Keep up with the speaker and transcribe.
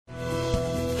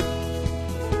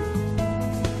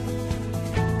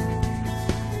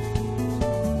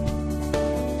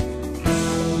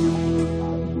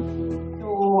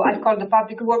call the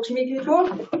Public Works meeting to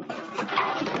order.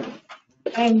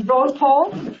 And roll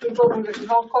call. We'll go with the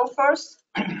roll call first.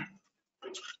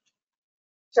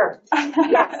 Sure.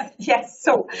 Yes. Yes.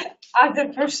 So,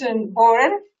 other person,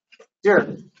 Boren.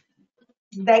 Here.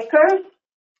 Becker.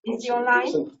 Is he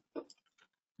online?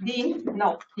 Dean?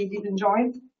 No, he didn't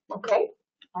join. Okay.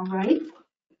 All right.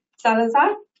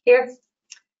 Salazar? Here.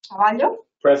 Cavallo?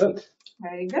 Present.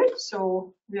 Very good.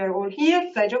 So we are all here.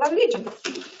 Pledge of Allegiance.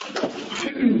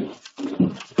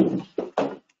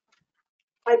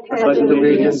 I pledge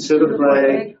allegiance to the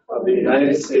flag of the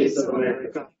United States of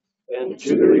America and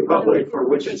to the republic for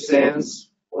which it stands,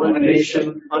 one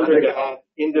nation, under God,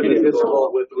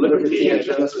 indivisible, with liberty and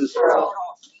justice for all.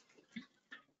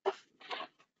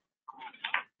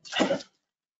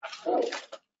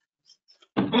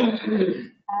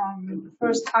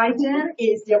 First item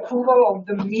is the approval of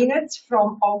the minutes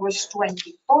from August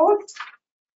 24th.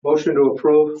 Motion to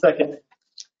approve. Second.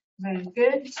 Very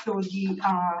good. So the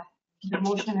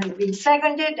motion has been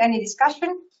seconded. Any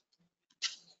discussion?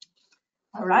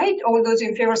 All right. All those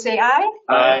in favor say aye.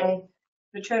 Aye.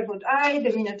 The chair votes aye.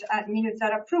 The minutes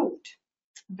are approved.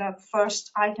 The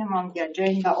first item on the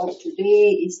agenda of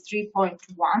today is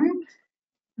 3.1.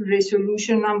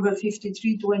 Resolution number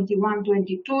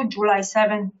 53/21/22, July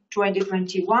 7,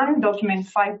 2021, document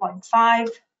 5.5.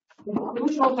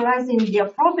 Resolution authorizing the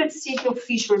appropriate city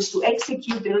officials to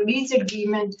execute the lease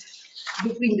agreement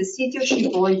between the City of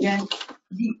Sheboygan,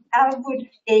 the Elwood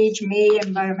Age May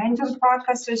Environmental Park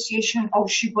Association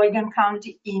of Sheboygan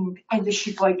County, Inc., and the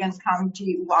Sheboygan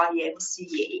County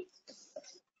YMCA.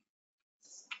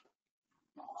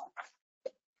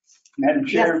 Madam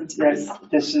Chair, Yes.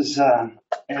 this is,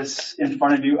 as in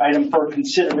front of you, item for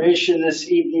consideration this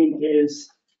evening is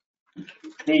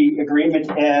the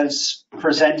agreement as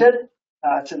presented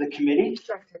to the committee.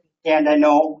 And I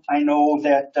know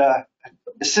that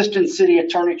Assistant City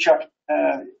Attorney Chuck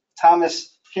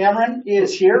Thomas Cameron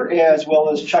is here, as well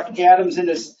as Chuck Adams in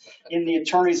the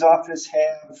attorney's office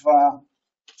have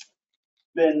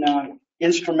been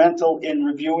instrumental in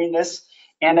reviewing this.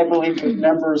 And I believe the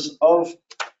members of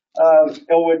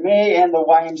Elwood May and the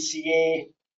YMCA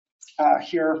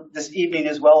here this evening,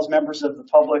 as well as members of the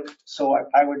public. So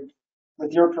I would,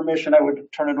 with your permission, I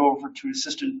would turn it over to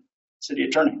Assistant City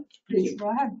Attorney. Please go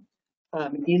ahead.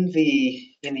 In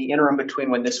the interim between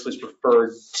when this was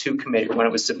referred to committee, when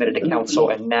it was submitted to council,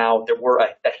 and now there were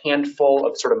a handful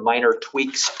of sort of minor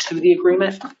tweaks to the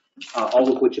agreement, all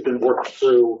of which have been worked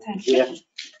through with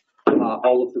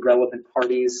all of the relevant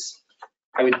parties.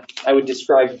 I would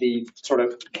describe the sort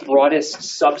of broadest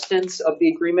substance of the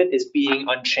agreement as being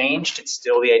unchanged. It's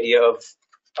still the idea of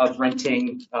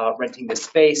renting the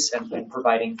space and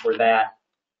providing for that.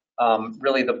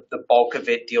 Really, the bulk of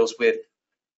it deals with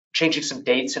changing some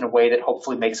dates in a way that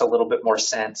hopefully makes a little bit more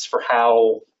sense for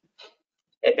how,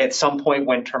 at some point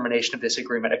when termination of this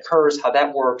agreement occurs, how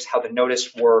that works, how the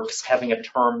notice works, having a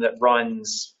term that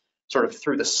runs sort of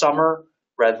through the summer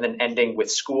rather than ending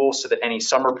with school, so that any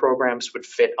summer programs would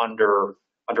fit under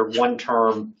one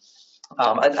term.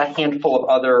 A handful of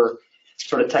other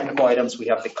sort of technical items. We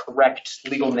have the correct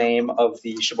legal name of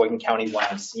the Sheboygan County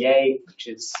YMCA, which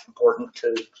is important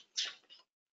to,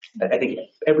 I think,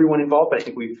 everyone involved, but I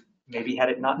think we've maybe had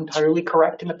it not entirely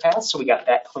correct in the past, so we got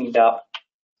that cleaned up.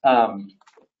 And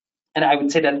I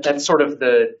would say that that's sort of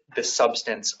the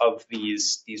substance of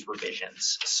these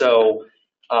revisions. So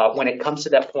when it comes to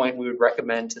that point, we would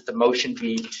recommend that the motion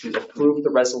be to approve the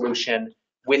resolution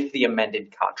with the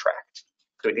amended contract.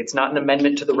 So it's not an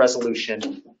amendment to the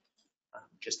resolution,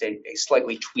 just a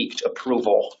slightly tweaked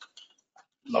approval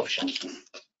motion.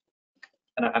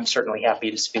 And I'm certainly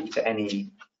happy to speak to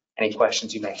any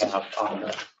questions you may have on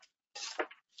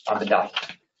the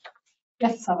document.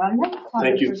 Yes, Savannah.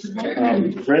 Thank you.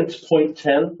 Brent, point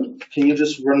 10, can you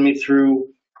just run me through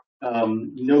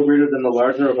no greater than the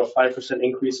larger of a 5%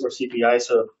 increase or CPI?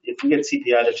 So if we get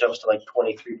CPI that jumps to like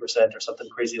 23% or something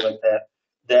crazy like that,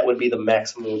 that would be the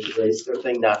maximum we could raise their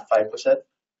thing, not 5%?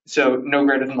 So no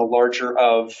greater than the larger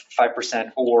of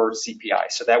 5% or CPI.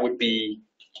 So that would be,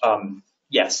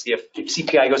 yes, if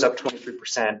CPI goes up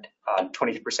 23%,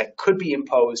 23% could be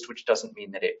imposed, which doesn't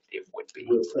mean that it would be.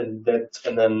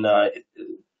 And then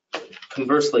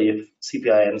conversely, if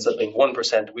CPI ends up being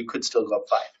 1%, we could still go up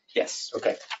 5%. Yes.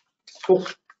 Okay. Cool.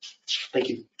 Thank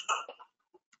you.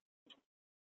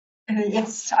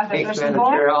 Yes, other Thanks, person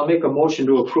Madam Chair. I'll make a motion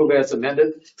to approve as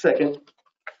amended. Second.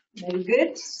 Very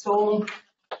good. So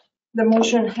the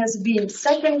motion has been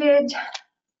seconded.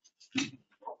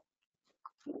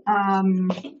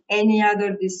 Any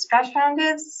other discussion on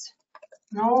this?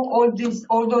 No.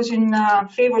 All those in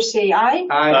favor say aye.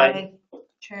 Aye.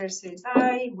 Chair says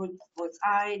aye, votes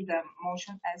aye, the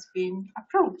motion has been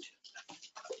approved.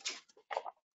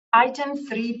 Item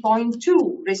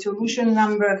 3.2, resolution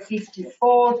number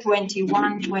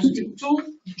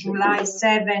 54/21/22, July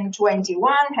 7,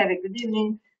 21. Have a good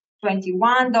evening.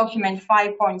 21, document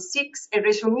 5.6, a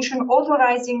resolution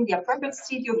authorizing the appropriate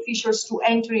city officials to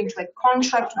enter into a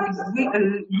contract with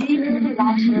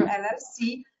Lumber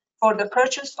LLC for the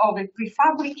purchase of a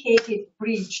prefabricated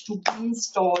bridge to be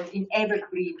installed in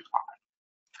Evergreen Park.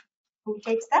 Who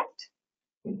takes that?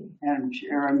 Madam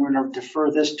Chair, I'm going to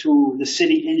defer this to the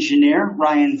city engineer,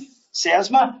 Ryan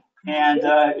Sasma. And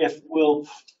if we'll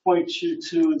point you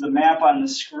to the map on the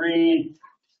screen,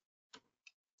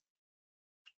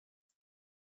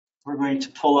 we're going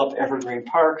to pull up Evergreen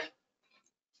Park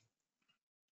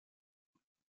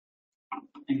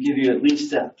and give you at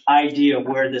least an idea of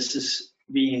where this is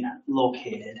being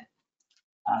located.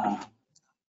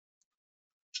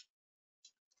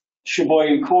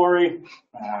 Sheboygan Quarry,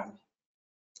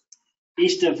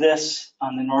 east of this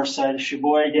on the north side of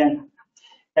Sheboygan.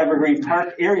 Evergreen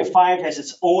Park. Area 5 has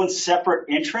its own separate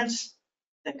entrance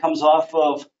that comes off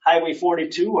of Highway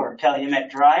 42 or Calumet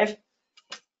Drive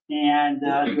and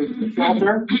the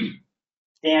filter.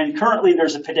 And currently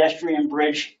there's a pedestrian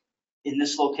bridge in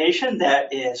this location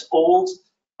that is old,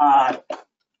 not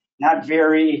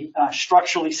very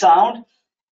structurally sound.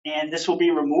 And this will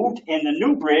be removed, and the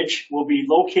new bridge will be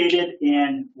located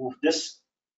in this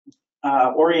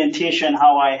orientation,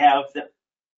 how I have the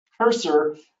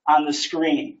cursor on the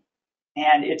screen.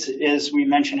 And it's, as we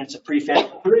mentioned, it's a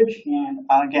prefab bridge. And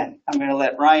again, I'm going to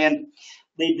let Ryan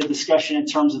lead the discussion in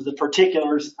terms of the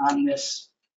particulars on this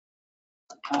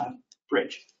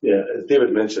bridge. Yeah, as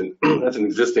David mentioned, that's an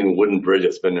existing wooden bridge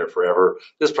that's been there forever.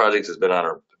 This project has been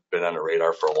on the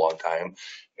radar for a long time,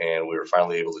 and we were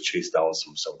finally able to chase down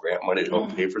some grant money to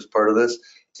help pay for part of this.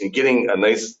 And getting a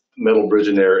nice metal bridge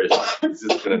in there is just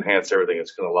going to enhance everything.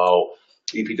 It's going to allow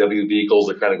EPW vehicles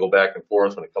to kind of go back and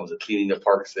forth when it comes to cleaning the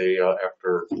park, say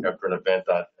after an event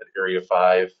at Area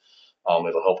 5.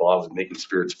 It'll help a lot with making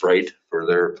spirits bright for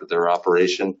their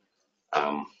operation.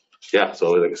 Yeah,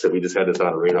 so like I said, we just had this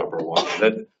on the radar for a while.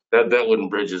 That wooden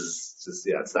bridge is just,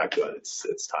 yeah, it's not good.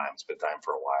 It's time. It's been time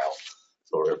for a while.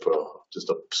 So we're gonna put just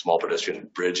a small pedestrian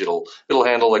bridge. It'll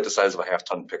handle like the size of a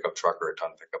half-ton pickup truck or a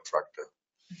ton pickup truck to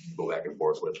go back and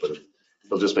forth with, but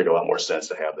it'll just make a lot more sense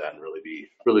to have that and really be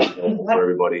helpful for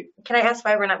everybody. Can I ask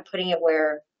why we're not putting it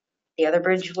where the other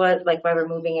bridge was, like why we're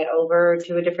moving it over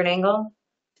to a different angle?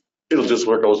 It'll just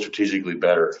work out strategically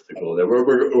better to go there.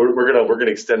 We're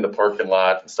gonna extend the parking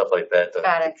lot and stuff like that.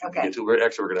 Got it. Okay. Actually, we're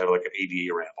gonna have like an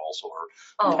ADA ramp also,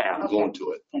 or path going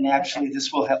to it. And actually,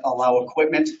 this will allow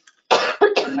equipment.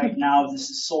 Right now, this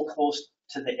is so close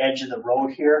to the edge of the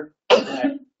road here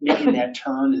that making that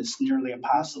turn is nearly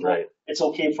impossible. Right. It's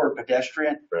okay for a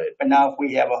pedestrian. Right. But now if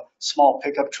we have a small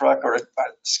pickup truck or a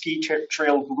ski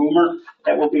trail groomer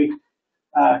that will be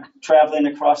traveling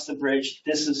across the bridge,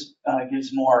 this is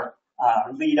gives more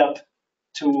lead up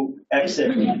to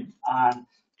exit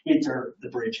into the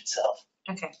bridge itself.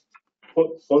 Okay.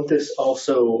 Won't this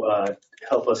also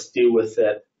help us deal with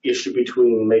that issue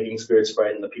between making spirits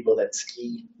bright and the people that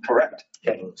ski? Correct.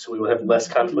 Okay, so we will have less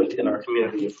conflict in our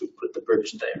community if we put the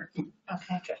bridge there.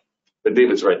 Okay. But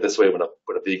David's right. This way, when a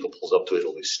vehicle pulls up to it,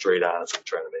 it'll be straight on. It's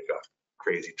trying to make a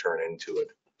crazy turn into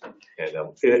it. And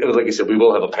like you said, we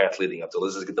will have a path leading up to.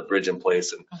 Let's just get the bridge in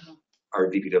place, and our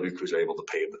DPW crews are able to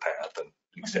pave the path and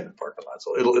extend the parking lot.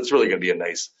 So it's really going to be a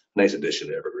nice addition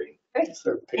to Evergreen. Is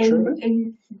there a picture of it?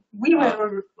 And we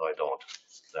were, No, I don't.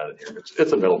 It's not in here.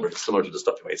 It's a metal bridge, similar to the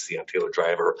stuff you might see on Taylor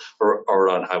Drive or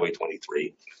on Highway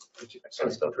 23.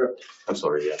 I'm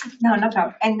sorry, yeah. no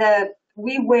problem. And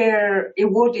we were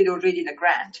awarded already the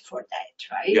grant for that,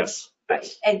 right? Yes. Right.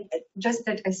 And just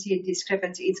that I see a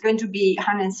discrepancy. It's going to be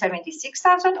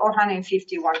 176,000 or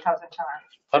 151,000?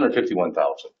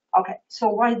 151,000. Okay. So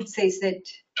why it says that?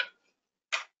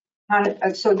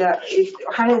 So the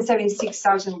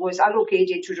 176,000 was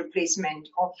allocated to replacement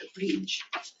of the bridge.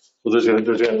 Well, there's going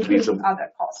to be some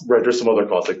other costs. Right. There's some other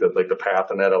costs like the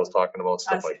path and that I was talking about,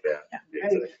 stuff like that. Yeah.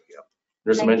 Exactly. Yeah.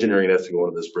 There's some engineering that has to go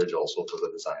into this bridge also for the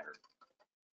designer.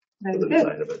 Very For the good.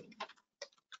 design of it.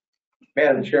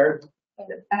 Madam Chair,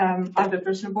 Other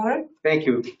person, Board? thank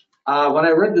you. When I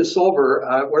read this over,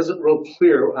 it wasn't real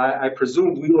clear. I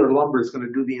presume Wheeler Lumber is going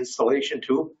to do the installation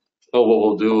too? So what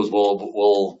we'll do is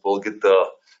we'll get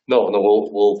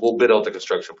we'll bid out the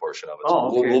construction portion of it. So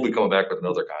Oh, okay. we'll be coming back with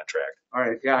another contract. All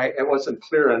right, yeah, it wasn't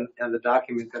clear in the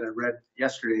document that I read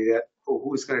yesterday that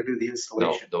who's going to do the No,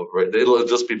 installation. right. It'll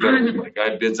just be better when the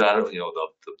guy bids on it. You know,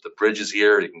 the bridge is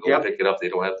here. You can go Yep. pick it up. They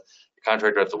don't have.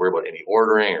 contractor have to worry about any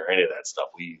ordering or any of that stuff.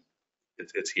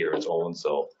 It's here, it's owned,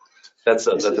 so that's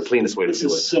the cleanest way to This do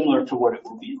it. is similar to what it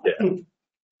will be. Yeah.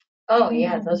 Oh,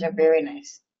 yeah, those are very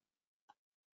nice.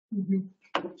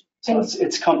 So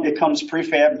it comes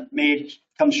prefab made,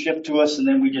 comes shipped to us, and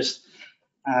then we just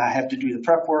have to do the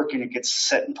prep work, and it gets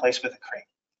set in place with a crane.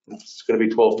 It's gonna be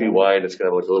 12 feet wide, it's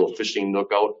gonna have like a little fishing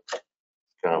nook out,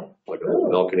 kind of like a little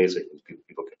balcony, so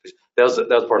people can fish. That was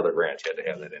part of the grant, you had to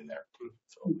have that in there.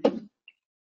 So,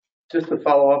 Just to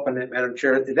follow up on that, Madam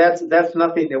Chair, that's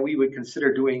nothing that we would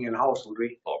consider doing in-house, would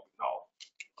we? oh, no.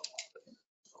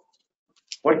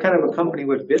 What kind of a company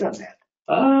would bid on that?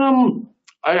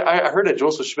 I heard that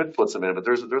Joseph Schmidt puts them in, but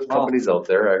there's companies out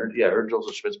there. I heard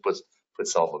Joseph Schmidt puts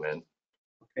some of them in.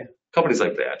 Okay. Companies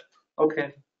like that.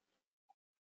 Okay.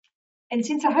 And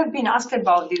since I have been asked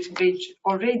about this bridge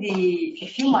already a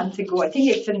few months ago, I think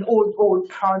it's an old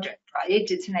project, right?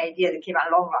 It's an idea that came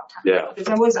a long time Yeah. ago. Because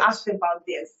I was asked about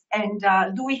this. And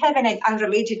do we have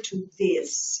unrelated to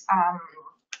this,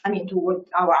 to what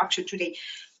our action today,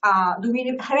 do we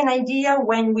have an idea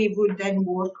when we would then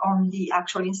work on the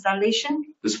actual installation?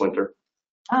 This winter.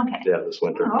 Okay. Yeah, this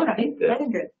winter. All right, Yeah. very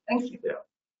good, thank you. Yeah.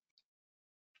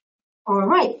 All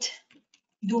right,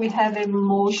 do we have a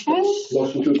motion?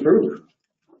 Motion to approve.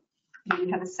 Do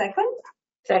we have a second?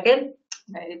 Second?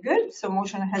 Very good, so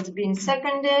motion has been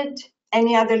seconded.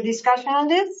 Any other discussion on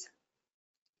this?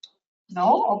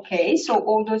 No, okay, so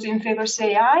all those in favor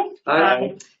say aye.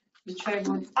 Aye. The chair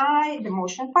votes aye, the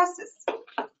motion passes.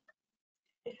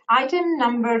 Item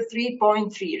number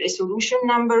 3.3, resolution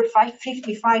number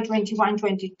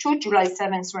 555/2122, July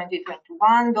 7th,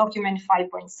 2021, document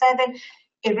 5.7,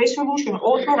 a resolution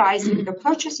authorizing the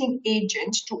purchasing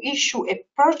agent to issue a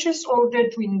purchase order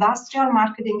to Industrial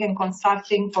Marketing and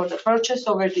Consulting for the purchase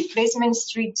of a replacement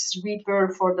street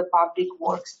sweeper for the Public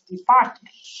Works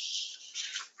Department.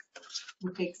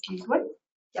 Who takes this one?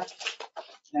 Yep.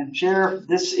 And Chair,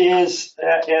 this is,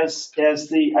 as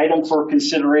the item for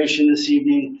consideration this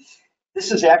evening,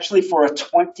 this is actually for a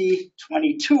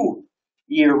 2022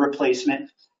 year replacement,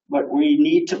 but we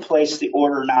need to place the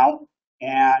order now.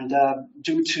 And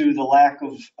due to the lack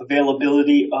of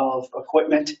availability of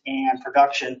equipment and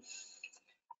production.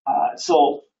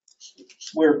 So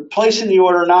we're placing the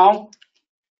order now,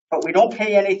 but we don't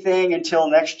pay anything until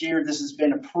next year. This has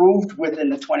been approved within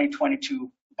the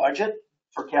 2022 budget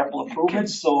for capital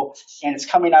improvements. So, and it's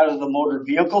coming out of the motor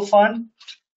vehicle fund.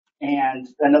 And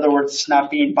in other words, it's not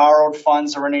being borrowed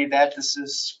funds or any of that. This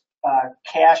is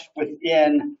cash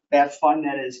within that fund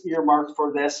that is earmarked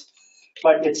for this.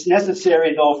 But it's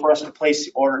necessary, though, for us to place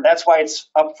the order. That's why it's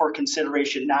up for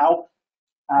consideration now,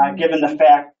 given the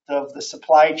fact of the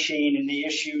supply chain and the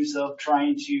issues of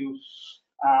trying to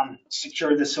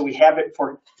secure this. So we have it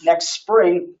for next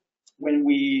spring when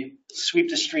we sweep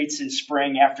the streets in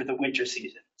spring after the winter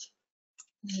season.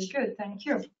 Very good, thank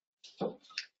you.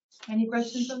 Any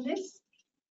questions on this?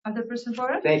 Other person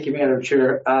for it? Thank you, Madam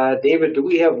Chair. David, do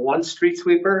we have one street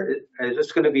sweeper? Is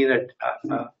this going to be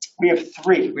We have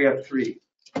three. we have three?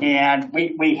 And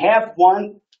we have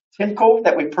one Timco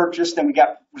that we purchased and we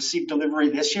received delivery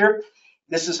this year.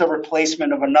 This is a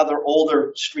replacement of another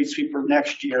older street sweeper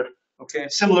next year, Okay.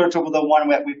 similar to the one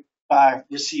that we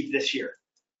received this year.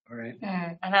 All right.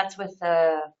 And that's with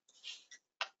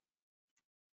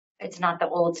it's not the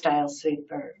old style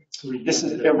sweeper. This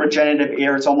is a regenerative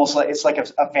air. It's almost like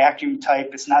a vacuum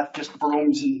type. It's not just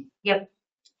brooms and. Yep.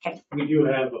 We do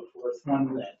have a fourth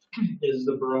one that is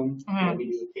the broom that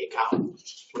we do take out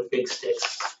with big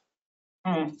sticks.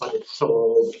 But it's so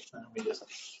old, and we just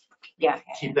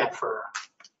keep that for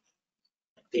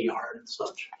the yard and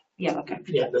such. Yeah, okay.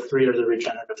 Yeah, the three are the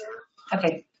regenerative air.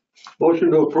 Okay. Motion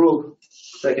to approve.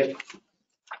 Second.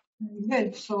 Very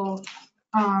good, so,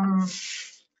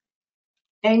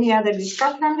 any other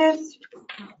discussion on this?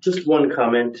 Just one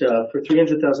comment, for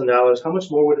 $300,000, how much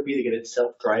more would it be to get it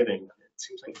self-driving? It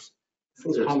seems like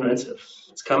things are expensive.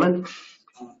 It's coming?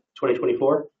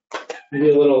 2024? Maybe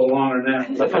a little longer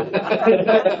than that.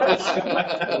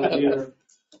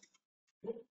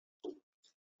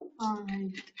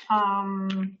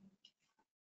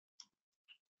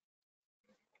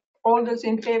 All those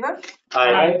in favor?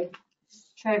 Aye.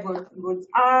 Chair votes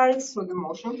aye, so the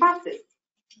motion passes.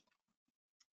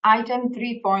 Item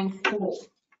 3.4,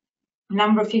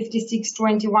 number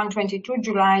 56/2122,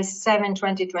 July 7,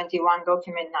 2021,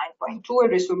 document 9.2, a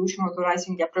resolution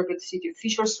authorizing the appropriate city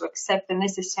officials to accept the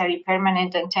necessary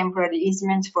permanent and temporary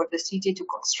easements for the city to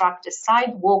construct a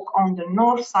sidewalk on the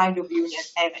north side of Union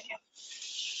Avenue.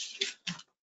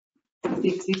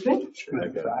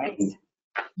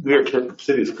 New York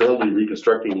City is currently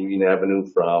reconstructing Union Avenue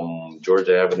from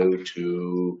Georgia Avenue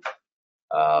to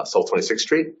South 26th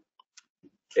Street.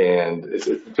 And it's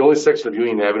the only section of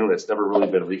Union Avenue that's never really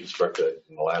been reconstructed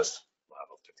in the last, I don't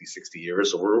know, 50, 60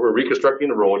 years. So we're reconstructing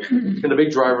the road. And the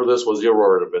big driver of this was the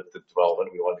Aurora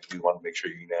development. We want to make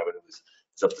sure Union Avenue is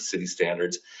up to city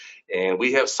standards. And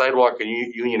we have sidewalk in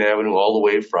Union Avenue all the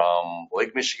way from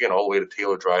Lake Michigan all the way to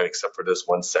Taylor Drive, except for this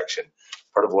one section.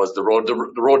 Part of it was the road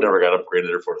never got upgraded,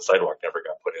 therefore the sidewalk never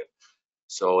got put in.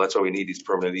 So that's why we need these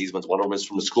permanent easements. One of them is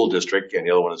from the school district, and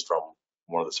the other one is from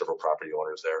one of the several property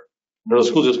owners there. The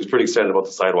school district's pretty excited about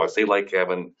the sidewalks. They like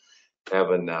having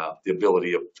the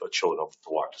ability of children to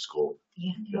walk to school.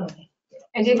 Yeah.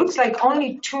 And it looks like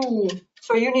only two,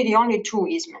 so you need the only two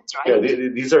easements, right? Yeah,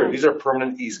 these are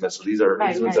permanent easements. So these are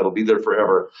easements that'll be there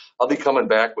forever. I'll be coming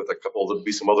back with a couple. There'll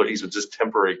be some other easements, just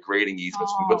temporary grading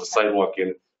easements. We put the sidewalk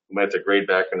in. We might have to grade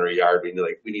back in our yard.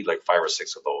 We need like 5 or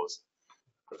 6 of those.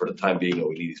 But for the time being,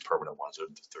 we need these permanent ones.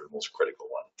 They're the most critical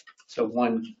one. So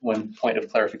one point of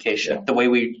clarification, the way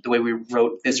we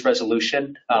wrote this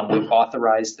resolution, we've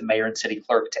authorized the mayor and city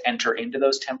clerk to enter into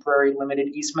those temporary limited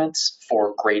easements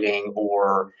for grading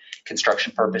or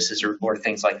construction purposes or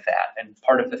things like that. And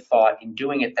part of the thought in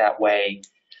doing it that way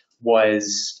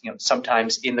was,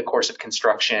 sometimes in the course of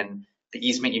construction, the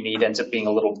easement you need ends up being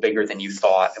a little bigger than you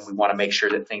thought, and we want to make sure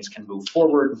that things can move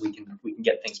forward and we can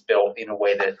get things built in a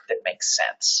way that makes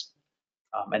sense.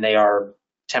 And they are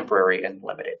temporary and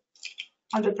limited.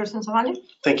 100% Somali?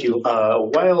 Thank you. A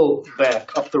while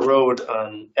back up the road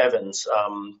on Evans,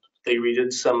 they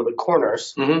redid some of the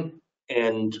corners. Mm-hmm.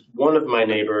 And one of my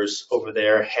neighbors over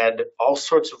there had all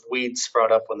sorts of weeds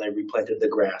sprout up when they replanted the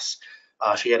grass.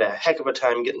 She had a heck of a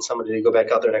time getting somebody to go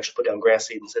back out there and actually put down grass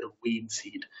seed instead of weed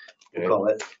seed, we call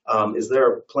it. Is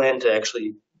there a plan to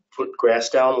actually put grass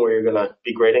down where you're going to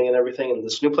be grading and everything in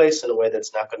this new place in a way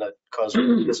that's not going to cause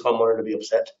this homeowner to be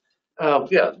upset?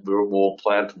 Yeah, we'll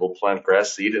plant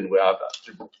grass seed, and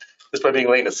just by being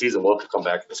late in the season, we'll have to come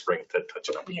back in the spring to touch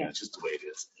it up again. It's just the way it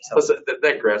is. Plus,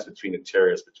 that grass between the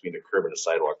terrace, between the curb and the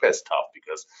sidewalk, that's tough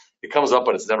because it comes up,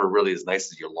 but it's never really as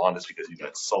nice as your lawn is because you've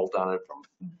got salt on it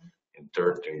and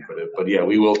dirt. But yeah,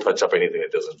 we will touch up anything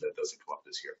that doesn't come up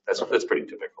this year. That's pretty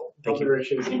typical. Other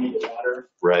issues you need to water.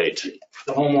 Right.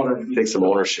 The homeowner Take some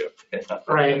ownership.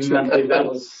 Right, and that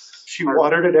was. She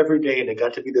watered it every day, and it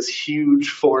got to be this huge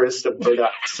forest of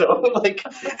burdock. So,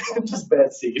 just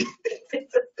bad seed.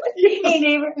 Hey,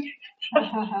 neighbor.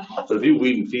 So if you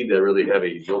weed and feed that really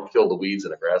heavy, you'll kill the weeds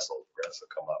and the grass will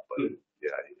come up. But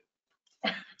yeah,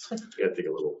 you gotta take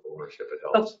a little ownership. It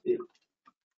helps.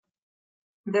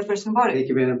 The person bought it. Thank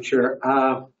you, Madam Chair.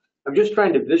 I'm just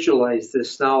trying to visualize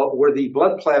this now. Where the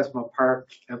blood plasma park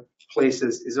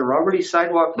places, is there already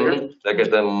sidewalk there? Mm-hmm. I got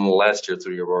them last year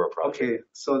through your Aurora project. Okay,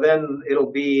 so then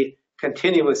it'll be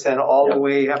continuous and all the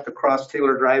way, you have to cross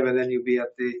Taylor Drive and then you'll be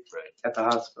at the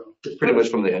hospital. It's pretty much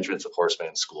from the entrance of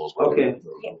Horseman Schools. Okay.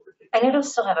 And it'll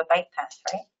still have a bike path,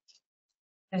 right?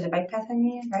 There's a bike path on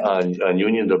Union, right? On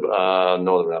Union, no,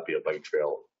 there'll not be a bike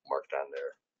trail marked on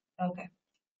there. Okay.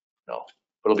 No,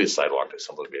 but it'll be a sidewalk that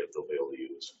somebody will be able to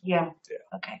use. Yeah.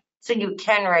 Okay. So you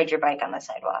can ride your bike on the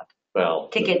sidewalk Well,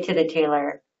 to get to the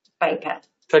Taylor bike path.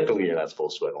 technically you're not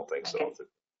supposed to. I don't think so. Okay.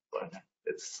 But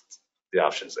it's the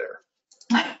option's there.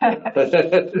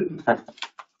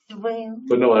 Well,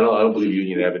 But no, I don't believe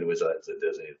Union Avenue is a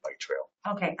designated bike trail.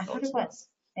 okay, I thought it was.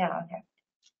 Yeah, okay.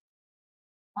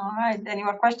 All right, any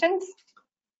more questions?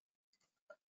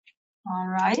 All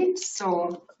right,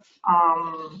 so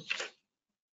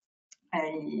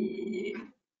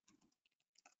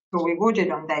so we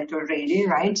voted on that already,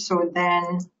 right? So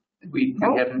then We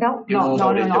no, haven't no,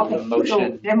 voted no. the motion.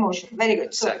 So, the motion, very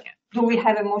good. So Second. do we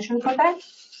have a motion for that?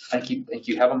 Thank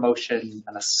you. Have a motion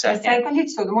and a I second. seconded,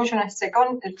 so the motion is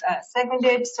seconded,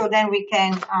 so then we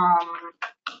can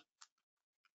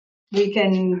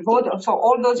vote. So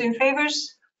all those in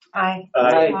favors? Aye.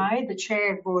 Aye. The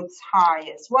chair votes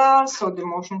aye as well, so the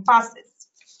motion passes.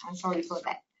 I'm sorry for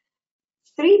that.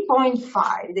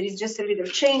 3.5, there is just a little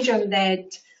change on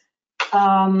that.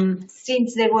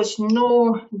 Since there was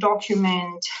no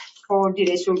document for the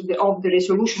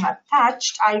resolution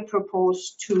attached, I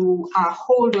propose to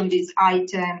hold on this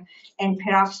item, and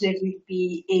perhaps there will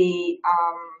be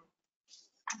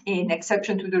an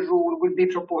exception to the rule will be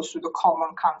proposed to the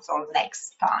Common Council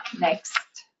next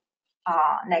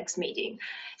meeting.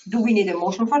 Do we need a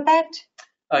motion for that?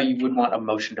 You would want a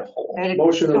motion to hold.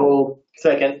 Motion to hold.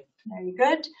 Second. Very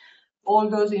good. All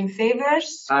those in favor?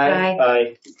 Aye.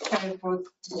 Aye. Chair votes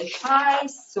aye,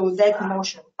 so that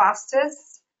motion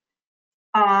passes.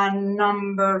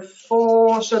 Number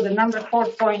 4, so the number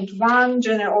 4.1,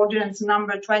 General Ordinance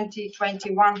number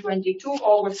 2021-22,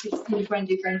 August 16,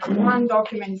 2021,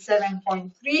 document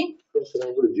 7.3.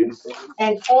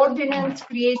 An ordinance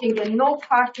creating a no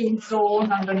parking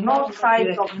zone on the north side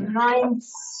of 9th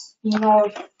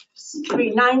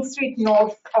Street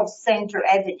north of Center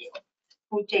Avenue.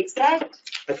 Who takes that?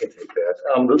 I can take that.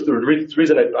 The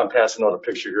reason I'm passing out a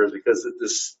picture here is because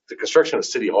the construction of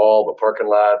City Hall, the parking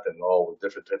lot, and all the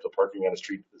different types of parking on the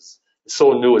street is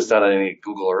so new. It's not on any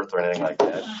Google Earth or anything like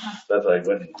that. That's why I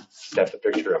went and snapped a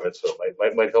picture of it. So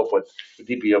it might help what the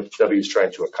DPW is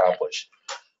trying to accomplish.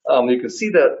 You can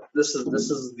see that this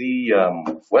is the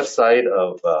west side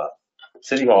of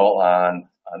City Hall on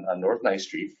North 9th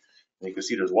Street. And you can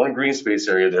see there's one green space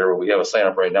area there where we have a sign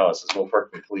up right now. It says no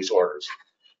parking, police orders.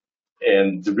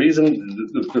 And there's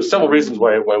several reasons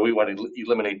why we want to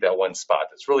eliminate that one spot.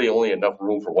 It's really only enough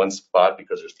room for one spot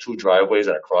because there's 2 driveways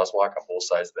and a crosswalk on both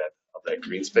sides of that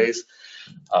green space.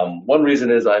 One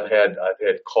reason is I've had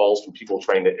calls from people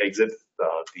trying to exit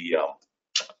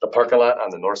the parking lot on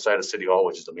the north side of City Hall,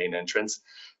 which is the main entrance.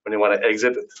 When they want to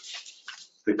exit,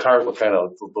 the cars will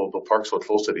they'll park so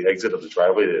close to the exit of the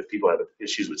driveway that if people have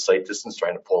issues with sight distance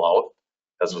trying to pull out.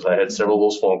 That's what I had several of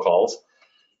those phone calls.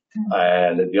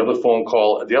 And the other phone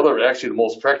call, actually the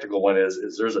most practical one is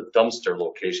there's a dumpster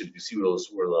location. You see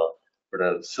where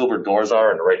the silver doors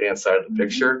are on the right hand side of the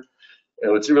picture.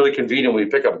 And what's really convenient when we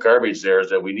pick up garbage there is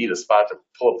that we need a spot to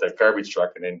pull up that garbage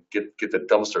truck and then get the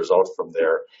dumpsters out from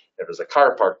there. If there's a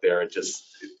car parked there, it just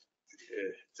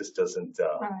doesn't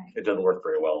it doesn't work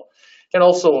very well. And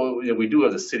also, we do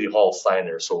have the City Hall sign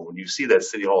there. So when you see that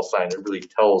City Hall sign, it really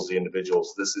tells the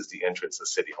individuals this is the entrance to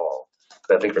City Hall.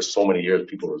 I think for so many years,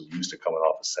 people were used to coming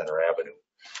off of Center Avenue.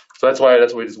 So that's why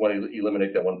we just want to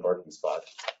eliminate that one parking spot.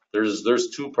 There's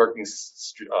two parking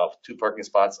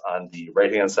spots on the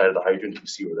right-hand side of the hydrant. You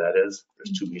see where that is?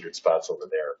 There's 2 metered spots over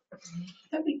there. I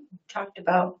thought we talked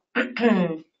about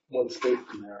One space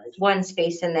in there, right? one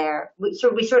space in there. This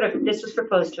was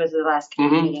proposed to us at the last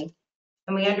committee meeting,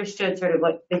 and we understood sort of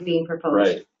what is being proposed.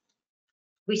 Right.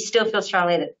 We still feel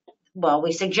strongly that,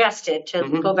 we suggested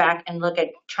to go back and look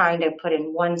at trying to put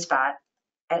in one spot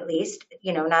at least,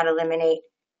 not eliminate.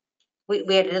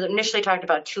 We had initially talked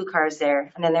about 2 cars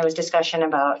there, and then there was discussion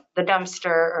about the dumpster,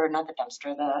 or not the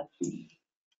dumpster,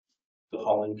 The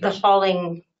hauling. the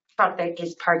hauling truck that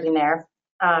is parking there.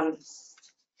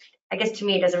 I guess to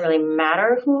me, it doesn't really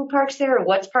matter who parks there or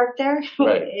what's parked there.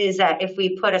 Right. Is that if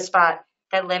we put a spot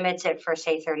that limits it for,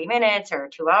 say, 30 minutes or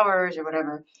 2 hours or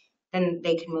whatever, then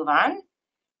they can move on?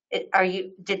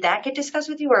 Did that get discussed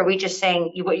with you, or are we just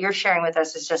saying what you're sharing with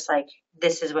us is just like,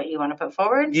 this is what you want to put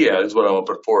forward? Yeah, that's what I want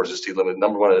to put forward, is just to eliminate,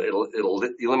 number one, it'll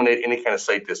eliminate any kind of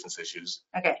sight distance issues.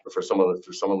 Okay. For someone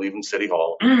leaving City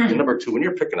Hall. And number 2, when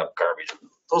you're picking up garbage,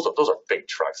 those are big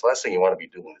trucks. Last thing you want to be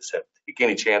doing is have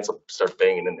any chance of start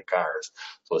banging into cars.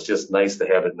 So it's just nice to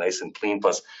have it nice and clean.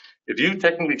 Plus, if you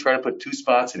technically try to put 2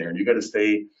 spots in there and you got to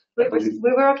stay.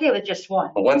 We were okay with just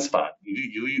one. One spot.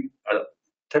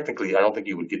 Technically, I don't think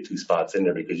you would get 2 spots in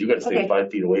there because you got to stay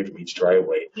 5 feet away from each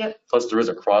driveway. Yep. Plus, there is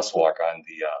a crosswalk on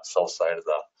the south side of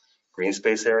the green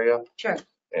space area. Sure.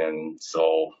 And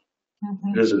so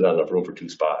there's not enough room for 2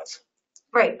 spots.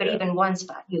 Right, but even one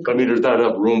spot. There's not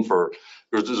enough room for,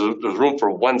 there's room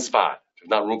for 1 spot. There's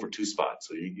not room for 2 spots.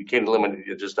 So you can't eliminate,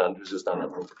 there's just not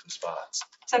enough room for 2 spots.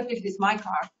 Except if it's my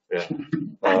car. Yeah.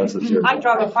 That's what you're I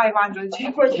drive a 500.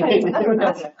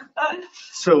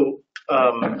 So,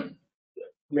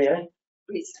 may I?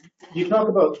 Please. You talk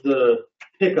about the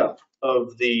pickup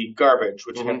of the garbage,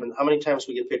 which happens, how many times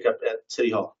we get picked up at City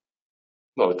Hall?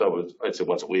 No, I'd say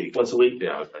once a week. Once a week?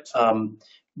 Yeah.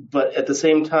 But at the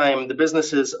same time, the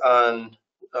businesses on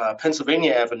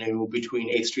Pennsylvania Avenue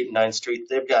between 8th Street and 9th Street,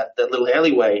 they've got that little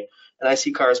alleyway, and I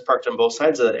see cars parked on both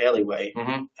sides of that alleyway,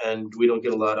 and we don't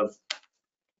get a lot of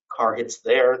car hits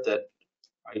there that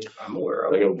I'm aware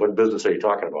of. Like, what business are you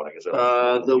talking about? I guess.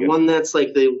 The one that's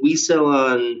like we sell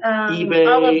on eBay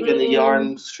and the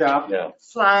yarn shop. Yeah.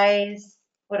 Flies.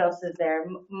 What else is there?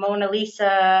 Mona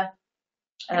Lisa.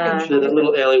 That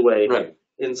little alleyway. Right.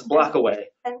 And it's a block away.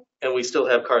 And we still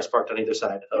have cars parked on either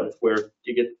side of where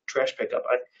you get trash pickup.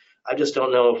 I just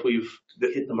don't know if we've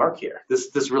hit the mark here.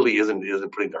 This really isn't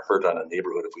putting the hurt on a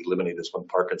neighborhood if we eliminate this one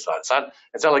parking spot.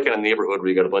 It's not like in a neighborhood where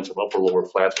you got a bunch of upper lower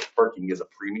flats where parking is a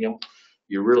premium.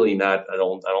 You're really not. I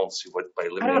don't see what by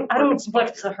eliminating. I don't.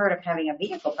 What's the hurt of having a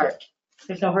vehicle parked?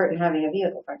 There's no hurt in having a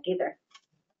vehicle parked either.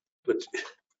 But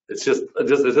it's just going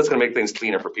to make things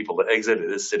cleaner for people to exit.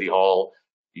 It is City Hall.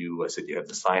 I said you have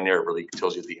the sign there. It really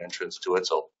tells you the entrance to it.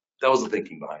 So that was the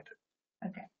thinking behind it.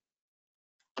 Okay.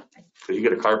 Because you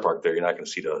get a car parked there, you're not going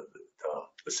to see the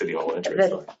city hall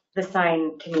entrance. The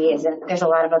sign to me isn't, there's a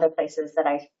lot of other places that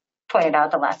I pointed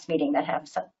out the last meeting that have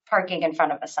some parking in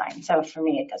front of a sign. So for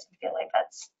me, it doesn't feel like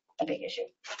that's a big issue.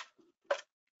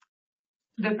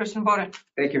 The person voted.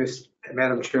 Thank you,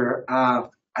 Madam Chair.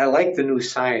 I like the new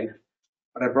sign,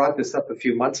 but I brought this up a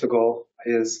few months ago,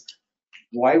 is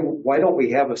why don't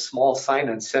we have a small sign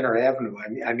on Center Avenue?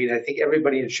 I mean, I think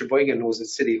everybody in Sheboygan knows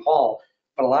it's City Hall,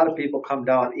 but a lot of people come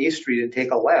down A Street and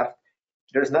take a left.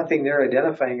 There's nothing there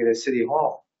identifying it as City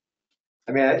Hall.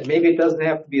 I mean, maybe it doesn't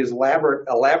have to be as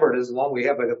elaborate as the one we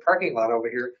have by the parking lot over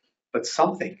here, but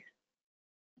something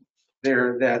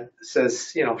there that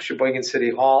says, you know, Sheboygan City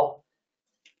Hall,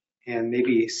 and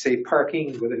maybe say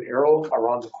parking with an arrow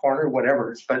around the corner,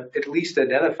 whatever, but at least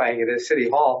identifying it as City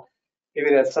Hall.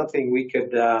 Maybe that's something we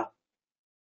could,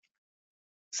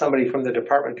 somebody from the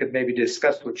department could maybe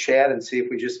discuss with Chad and see if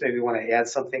we just maybe want to add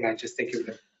something. I just think it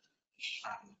would,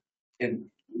 and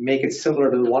make it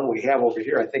similar to the one we have over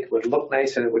here. I think it would look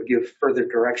nice and it would give further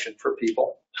direction for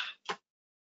people.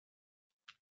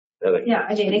 Yeah,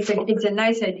 I mean, it's a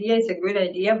nice idea, it's a good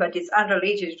idea, but it's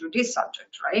unrelated to this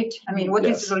subject, right? I mean, what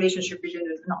is the relationship between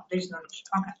the, no, there's no,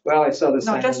 okay. Well, I saw the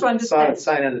sign, just to understand. saw the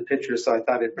sign in the picture, so I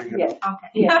thought I'd bring it up.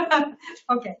 Okay, yeah,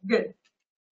 okay, good.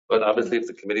 But obviously, if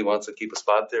the committee wants to keep a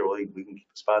spot there, well, we can keep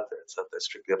a spot there. It's not that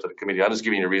strictly up to the committee. I'm just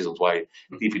giving you reasons why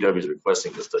DPW is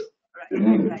requesting this to keep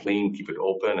it clean, keep it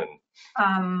open, and.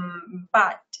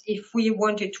 But if we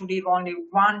wanted to leave only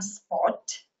one spot,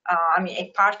 I mean,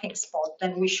 a parking spot,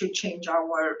 then we should change our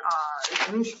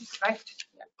resolution, correct?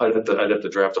 I'd have to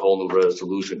draft a whole new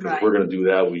resolution, because if we're going to do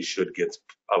that, we should get,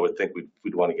 I would think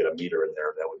we'd want to get a meter in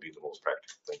there. That would be the most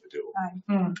practical thing to do.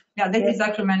 Yeah, that is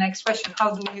actually my next question.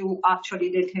 How do you actually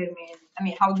determine, I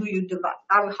mean, how do you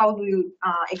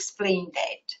explain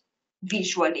that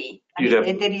visually? I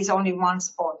mean, there is only one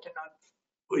spot.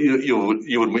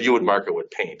 You would mark it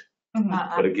with paint.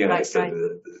 But again, I said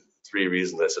the three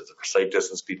reasons. I said for sight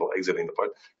distance, people exiting the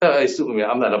park. I assume, I mean,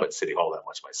 I'm not up at City Hall that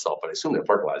much myself, but I assume their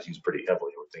parking lot is used pretty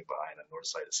heavily, I would think, behind the north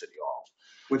side of City Hall.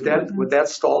 Would that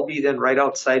stall be then right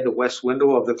outside the west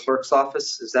window of the clerk's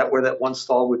office? Is that where that one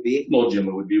stall would be? No, Jim,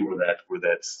 it would be where that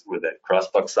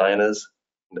crossbuck sign is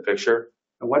in the picture.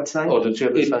 And what sign? Oh, did you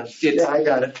have the sign? Yeah, I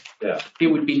got it. Yeah. It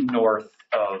would be north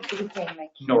of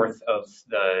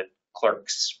the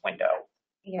clerk's window.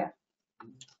 Yeah.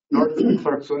 North of the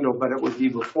clerk's window, but it would be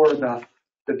before the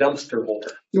dumpster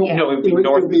holder. Yeah. No, it would be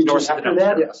north of the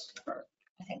dumpster. Yes.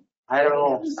 I don't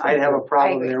know. I'd have a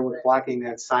problem there with blocking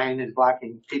that sign and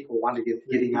blocking people wanting to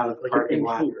getting out of the parking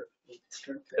lot. And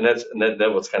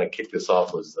that what's kind of kicked this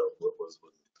off was the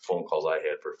phone calls I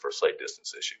had for sight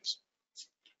distance issues.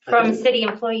 From city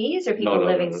employees or people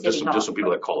living just City Hall? just some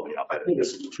people that called me up. I think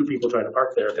it's two people trying to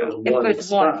park there. If there's If one there's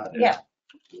one, spot. yeah.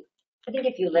 I think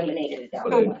if you eliminated it down.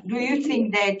 So do you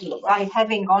think that by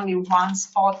having only one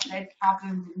spot, that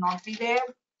problem would not be there?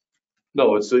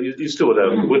 No, it's you still would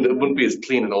have, it wouldn't be as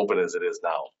clean and open as it is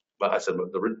now. But I said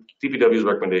the DPW's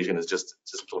recommendation is just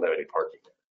don't have any parking.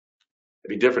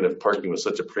 It'd be different if parking was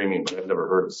such a premium, but I've never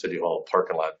heard of City Hall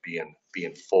parking lot being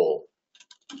full.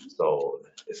 So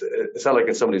it's not like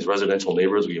in some of these residential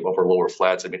neighborhoods we have upper lower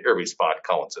flats. I mean, every spot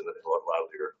counts in a lot of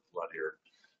your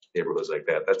neighborhoods like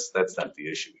that. That's not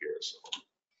the issue here. So,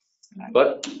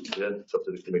 but it's up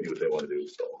to the committee what they want to do.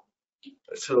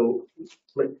 So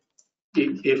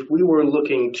if we were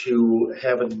looking to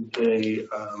have a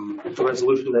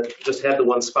resolution that just had the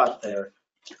one spot there,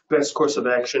 best course of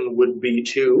action would be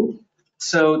to.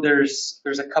 So there's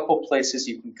a couple places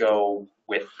you can go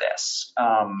with this.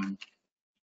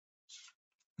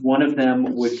 One of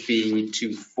them would be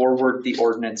to forward the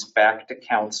ordinance back to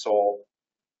council.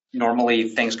 Normally,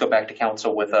 things go back to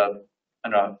council with a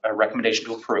recommendation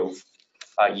to approve.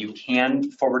 You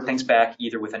can forward things back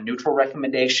either with a neutral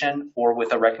recommendation or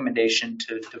with a recommendation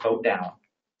to vote down,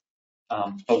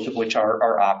 both of which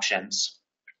are options.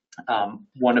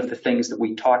 One of the things that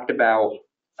we talked about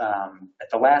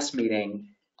at the last meeting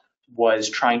was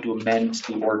trying to amend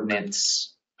the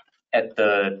ordinance at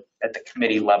the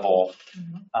committee level,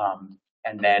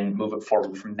 and then move it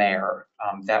forward from there.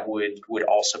 That would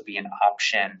also be an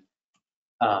option.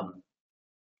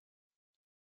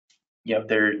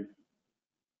 There's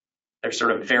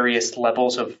sort of various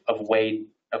levels of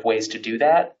ways to do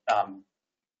that.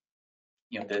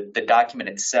 The document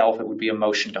itself, it would be a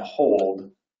motion to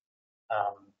hold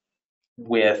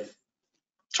with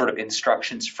sort of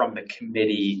instructions from the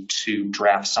committee to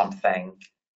draft something.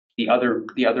 The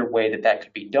other way that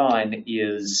could be done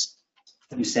is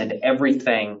you send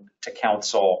everything to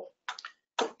council,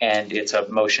 and it's a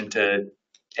motion to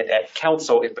at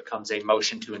council, it becomes a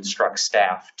motion to instruct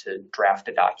staff to draft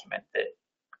a document that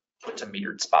puts a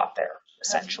metered spot there,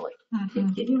 essentially.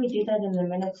 Didn't we do that in the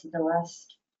minutes of the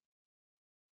last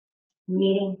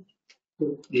meeting?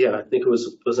 Yeah, I think it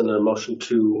wasn't a motion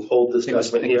to hold this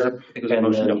document here It was a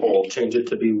motion to and hold. change it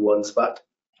to be one spot.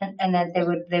 And that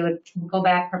they would go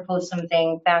back, propose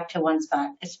something back to one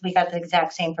spot. We got the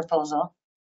exact same proposal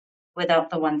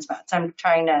without the one spot. So I'm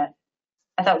trying to,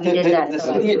 I thought we did that.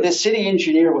 The city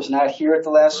engineer was not here at the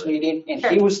last meeting, and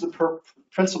he was the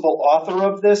principal author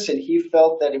of this, and he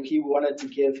felt that if he wanted to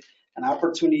give an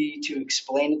opportunity to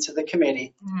explain it to the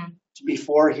committee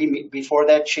before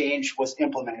that change was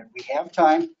implemented. We have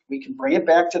time. We can bring it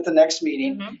back to the next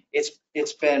meeting.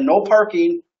 It's been no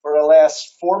parking for the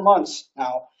last 4 months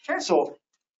now. Sure. So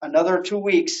another 2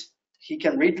 weeks, he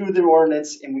can redo the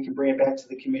ordinance, and we can bring it back to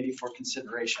the committee for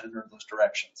consideration under those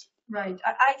directions. Right,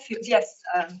 I feel, yes.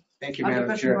 Thank you, other Madam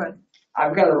person Chair. would.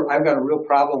 I've got a real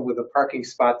problem with a parking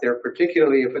spot there,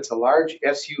 particularly if it's a large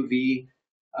SUV,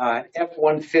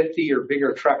 F-150 or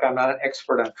bigger truck. I'm not an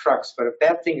expert on trucks, but if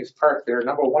that thing is parked there,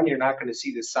 number one, you're not going to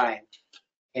see the sign,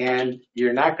 and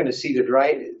you're not going to see the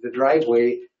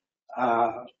driveway.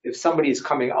 If somebody is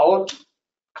coming out,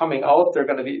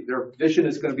 their vision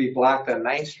is going to be blocked on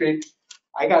 9th Street.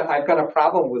 I've got a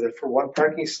problem with it for one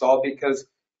parking stall because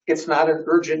it's not an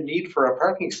urgent need for a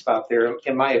parking spot there,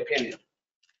 in my opinion.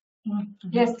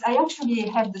 Yes, I actually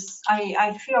have this,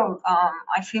 I feel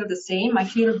the same. I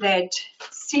feel that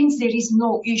since there is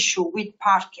no issue with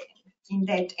parking in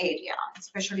that area,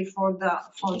 especially for the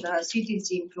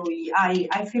city's employee,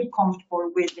 I feel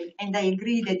comfortable with it, and I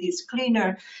agree that it's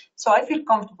cleaner. So I feel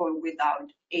comfortable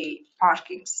without a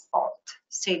parking spot,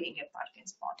 saving a parking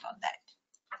spot on that.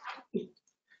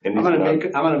 I'm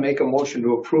going to make a motion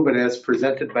to approve it as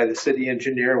presented by the city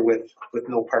engineer with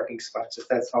no parking spots, if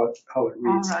that's how it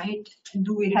reads. All right.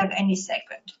 Do we have any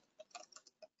second?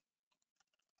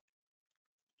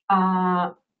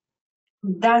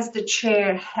 Does the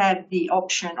chair have the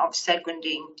option of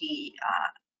seconding the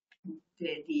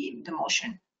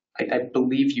motion? I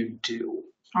believe you do.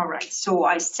 All right. So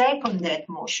I second that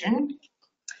motion.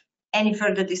 Any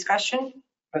further discussion?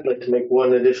 I'd like to make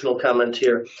one additional comment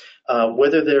here.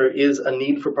 Whether there is a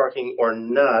need for parking or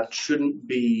not shouldn't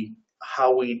be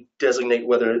how we designate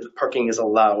whether parking is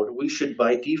allowed. We should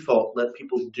by default let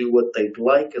people do what they'd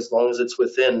like as long as it's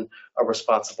within a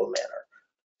responsible manner.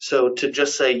 So to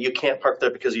just say you can't park there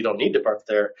because you don't need to park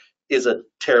there is a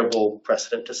terrible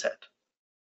precedent to set.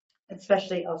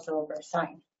 Especially also over a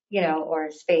sign, or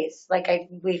a space. Like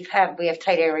we have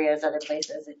tight areas, other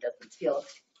places, it doesn't feel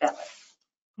that way.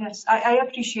 Yes, I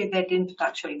appreciate that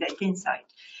insight.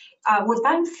 What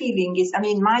I'm feeling is,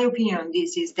 my opinion on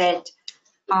this is that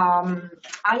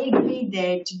I agree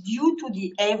that due to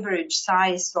the average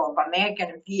size of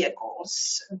American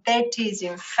vehicles, that is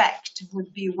in fact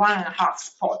would be 1.5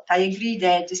 spot. I agree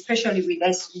that especially with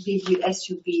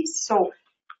SUVs. So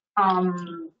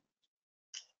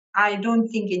I don't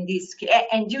think in this case,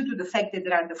 and due to the fact that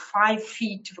there are the 5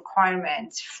 feet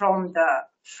requirements from the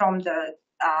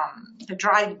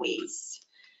driveways,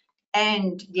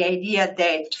 and the idea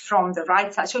that from the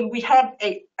right side, so we have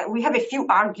a few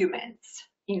arguments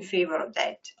in favor of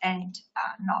that and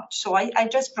not. So I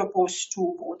just propose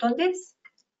to vote on this.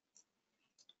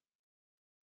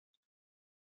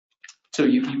 So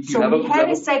you have we had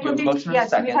a seconded motion.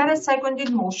 Yes, we had a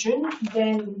seconded motion.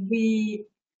 Then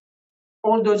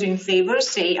all those in favor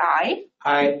say aye.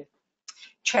 Aye.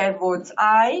 Chair votes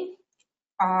aye.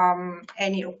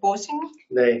 Any opposing?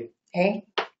 Nay. Okay.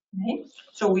 Nay.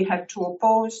 So we have 2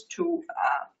 opposed, 2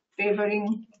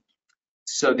 favoring.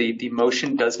 So the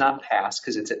motion does not pass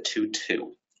because it's at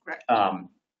 2-2. Right.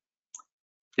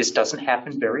 This doesn't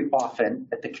happen very often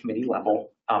at the committee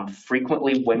level.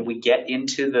 Frequently when we get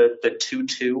into the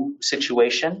 2-2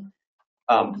 situation,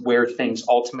 where things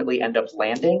ultimately end up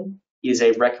landing is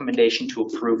a recommendation to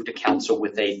approve to council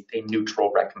with a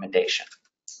neutral recommendation.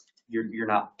 You're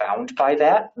not bound by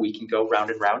that. We can go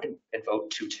round and round and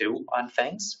vote 2-2 on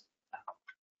things.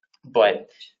 But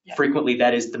frequently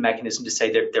that is the mechanism to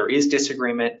say that there is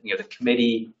disagreement. The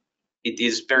committee, it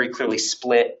is very clearly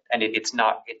split, and it's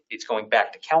going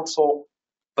back to council,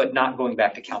 but not going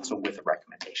back to council with a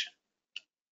recommendation.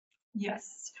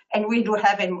 Yes, and we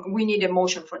need a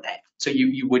motion for that. So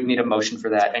you would need a motion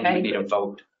for that, and you would need a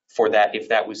vote for that if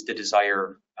that was the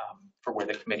desire for where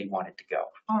the committee wanted to go.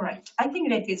 All right, I think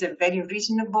that is a very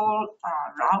reasonable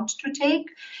route to take.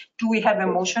 Do we have a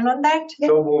motion on that?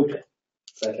 So moved.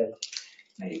 Second.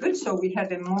 Very good. So we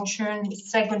have a motion,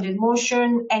 seconded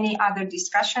motion. Any other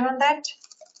discussion on that?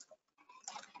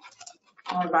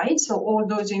 All right. So all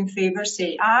those in favor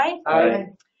say aye.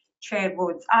 Aye. Chair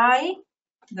votes aye.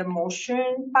 The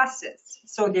motion passes.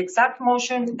 So the exact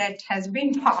motion that has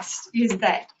been passed is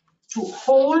that to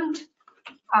hold,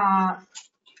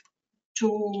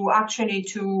 to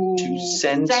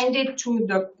send it to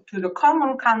the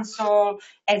Common Council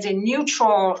as a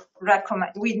neutral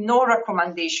with no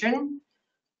recommendation.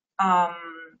 That's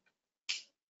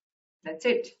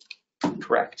it.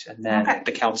 correct, and then Okay.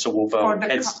 the council will vote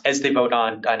as they vote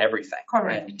on everything.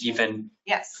 Correct. And even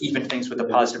Yes. things with a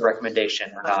positive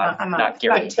recommendation are not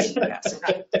guaranteed. Yes.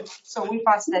 Right. So we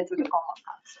pass that to the Common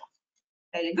Council.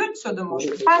 Very good. So the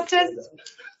motion passes.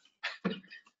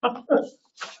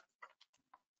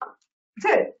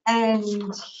 Good. And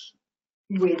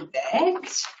with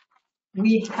that,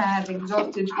 we have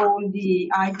exhausted all the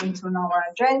items on our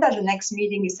agenda. The next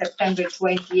meeting is September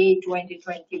 28,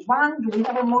 2021. Do we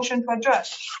have a motion to adjourn?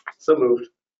 So moved.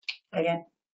 Again.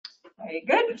 Very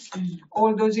good.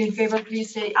 All those in favor,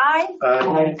 please say aye.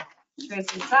 Aye. Chair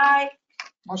says aye.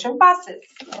 Motion passes.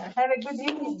 Have a good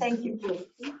evening. Thank you.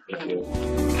 Thank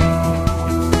you.